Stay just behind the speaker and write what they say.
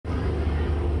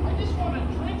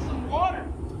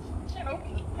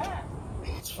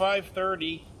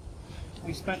5:30.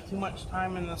 We spent too much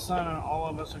time in the sun and all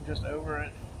of us are just over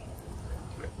it.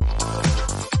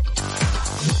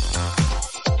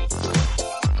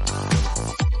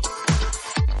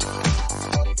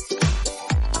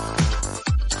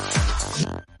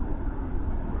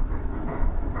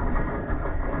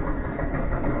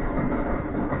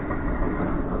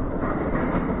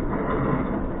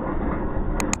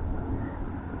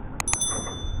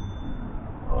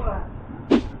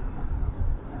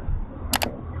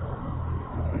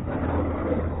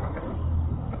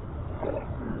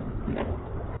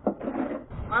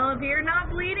 Well, if you're not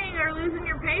bleeding or losing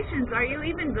your patience, are you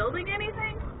even building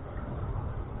anything?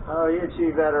 Oh, you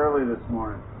achieved that early this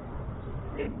morning.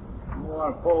 You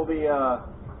want to pull the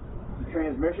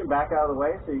transmission back out of the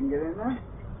way so you can get in there?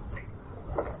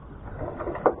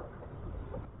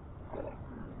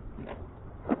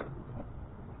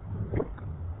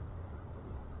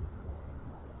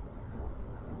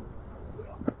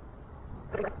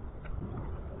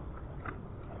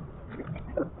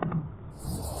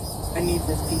 I need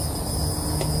this piece.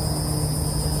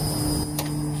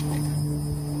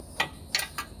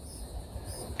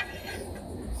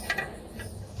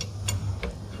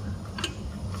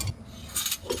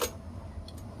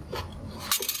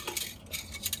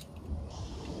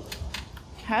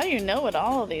 How do you know what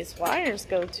all of these wires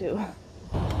go to?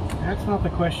 That's not the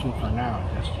question for now,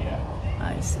 just yet.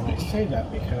 I see. I say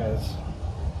that because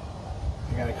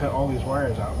I gotta cut all these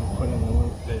wires out and put in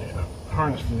the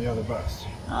harness from the other bus.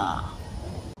 Ah.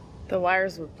 The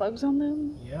wires with plugs on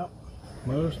them? Yep.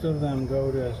 Most of them go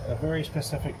to a very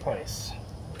specific place.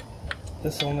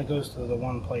 This only goes to the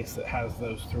one place that has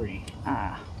those three.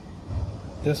 Ah.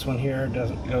 This one here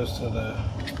goes to the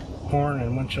horn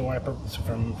and windshield wiper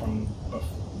from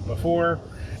before.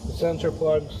 The sensor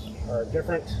plugs are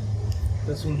different.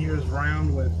 This one here is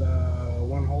round with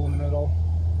one hole in the middle.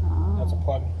 Oh. That's a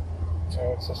plug.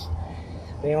 So it's just,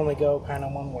 they only go kind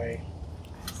of one way.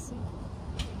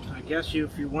 I guess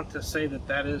if you want to say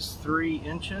that is 3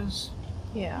 inches.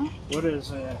 Yeah. What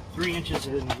is 3 inches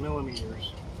in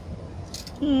millimeters?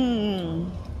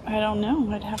 I don't know.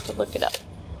 I'd have to look it up.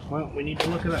 Well, we need to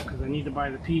look it up because I need to buy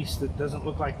the piece that doesn't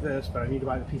look like this, but I need to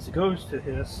buy the piece that goes to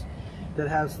this that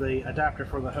has the adapter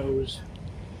for the hose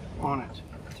on it.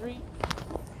 3.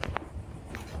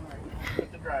 Alright,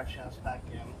 put the drive shafts back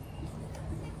in.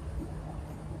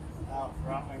 Out,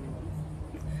 dropping.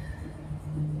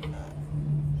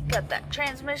 Got that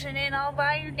transmission in all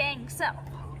by your dang self.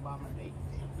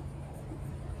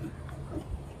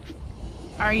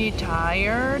 Are you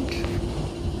tired?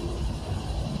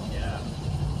 Yeah.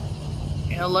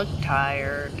 You look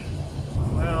tired.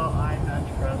 Well, I bench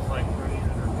press like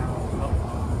 300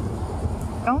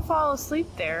 pounds. Don't fall asleep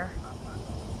there.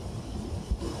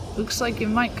 Looks like you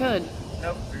might could.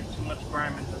 Nope, there's too much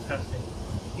grime and disgusting.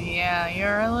 Yeah,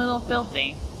 you're a little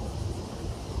filthy.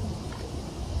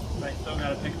 But I still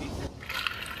gotta pick these things.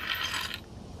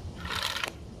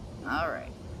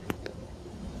 Alright.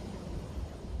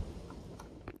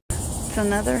 It's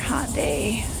another hot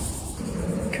day.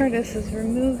 Curtis has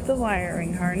removed the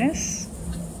wiring harness.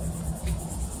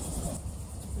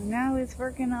 Now he's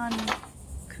working on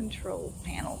control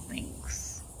panel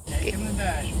things. Taking the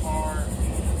dash bar.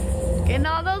 Getting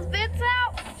all those bits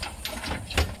out.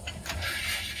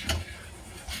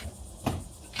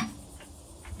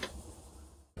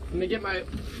 Let me get my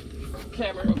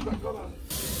camera real quick. Hold on.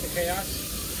 The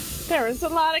chaos. There is a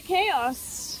lot of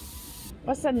chaos.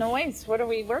 What's that noise? What are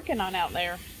we working on out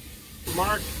there?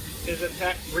 Mark is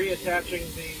reattaching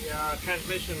the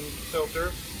transmission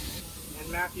filter, and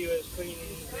Matthew is cleaning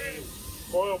the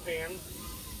oil pan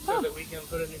so that we can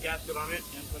put a new gasket on it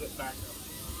and put it back up.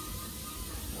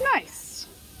 Nice.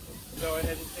 Go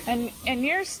ahead and take And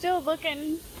you're still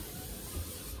looking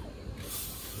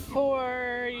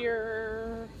for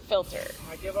your filter.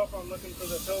 I give up on looking for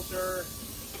the filter.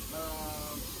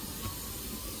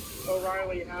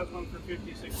 O'Reilly has one for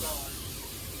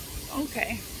 $56.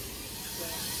 Okay.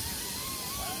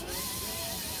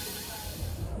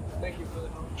 Thank you for the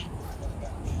help.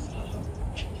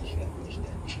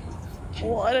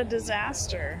 What a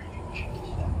disaster.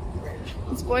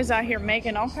 This boy's out here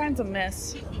making all kinds of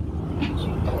mess.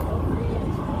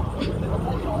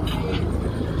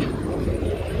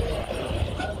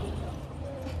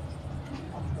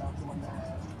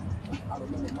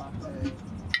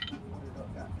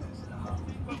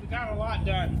 But we got a lot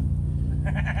done.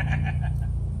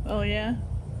 Oh yeah?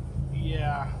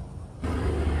 Yeah.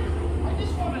 I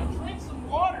just want to drink some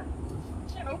water.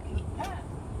 I can't open the tap.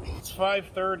 It's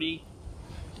 5:30.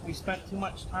 We spent too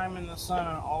much time in the sun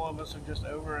and all of us are just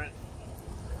over it.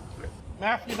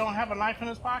 Matthew don't have a knife in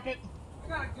his pocket? I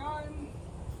got a gun.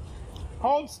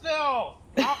 Hold still.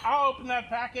 I'll open that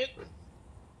packet.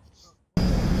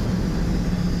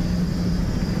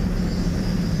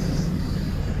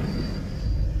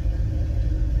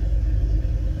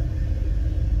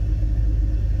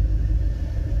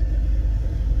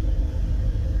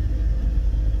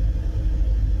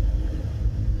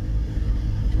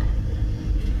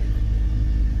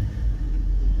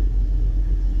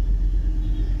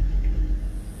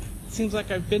 Seems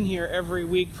like I've been here every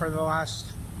week for the last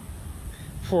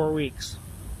 4 weeks.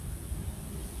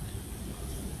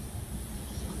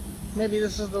 Maybe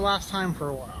this is the last time for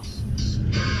a while.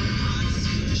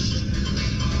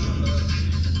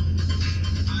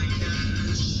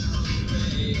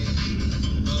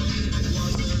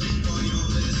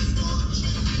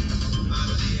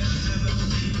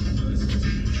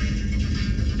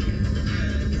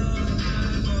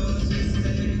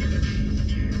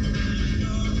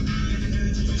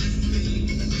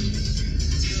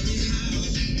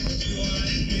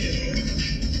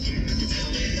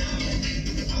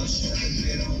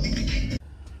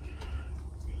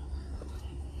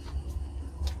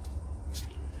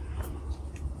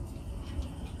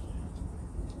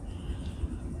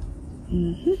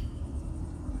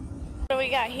 What do we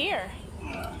got here?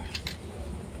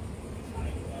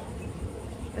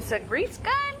 It's a grease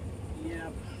gun?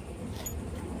 Yep.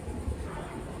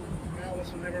 Well,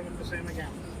 this will never look the same again.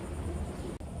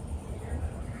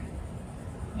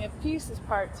 We have pieces,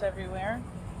 parts everywhere.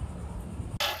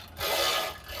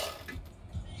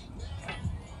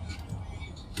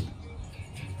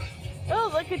 Oh,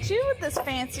 look at you with this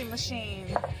fancy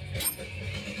machine.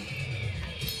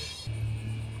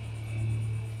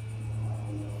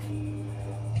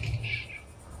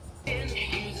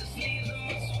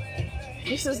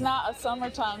 This is not a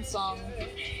summertime song.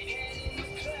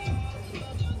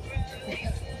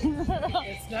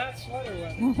 It's not sweater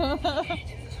weather. Go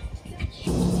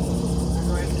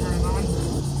ahead and turn it on.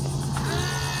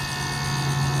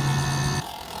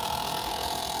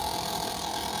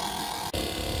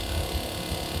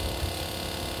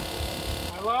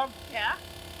 My love? Yeah?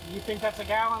 You think that's a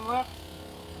gallon lift?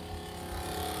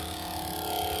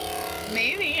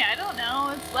 Maybe, I don't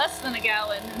know. It's less than a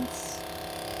gallon.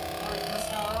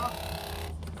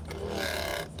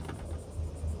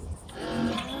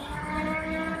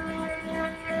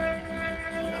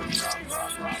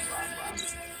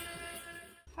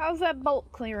 How's that bolt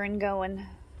clearing going?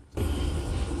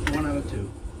 1 out of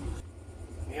 2.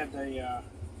 We had to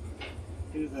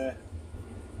do the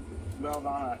weld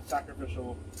on a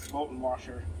sacrificial bolt and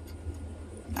washer.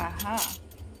 Aha.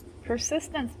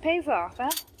 Persistence pays off, huh?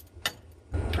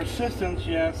 Persistence,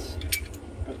 yes,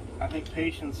 but I think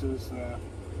patience is,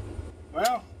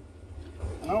 well,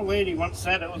 an old lady once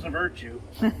said it was a virtue.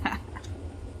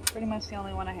 Pretty much the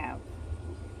only one I have.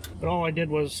 But all I did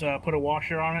was put a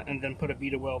washer on it and then put a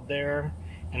bead of weld there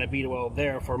and a bead of weld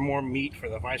there for more meat for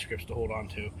the vice grips to hold on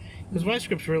to. Because vice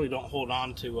grips really don't hold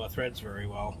on to threads very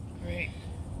well. Right.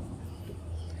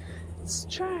 It's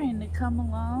trying to come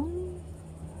along.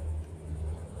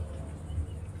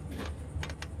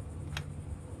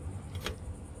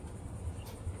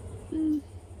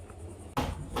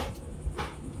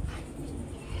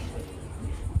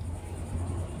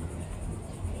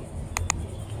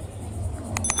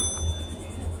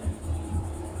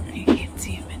 You can't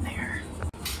see him in there.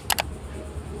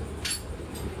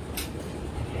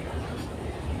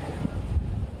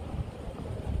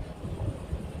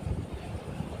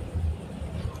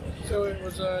 So it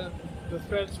was, the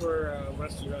threads were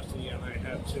rusty, and I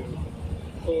had to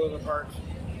pull it apart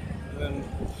and then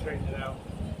straighten it out.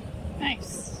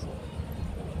 Nice.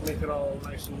 Make it all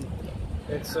nice, and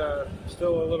it's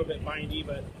still a little bit bindy,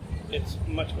 but it's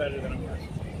much better than it was.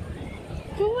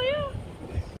 Cool, yeah.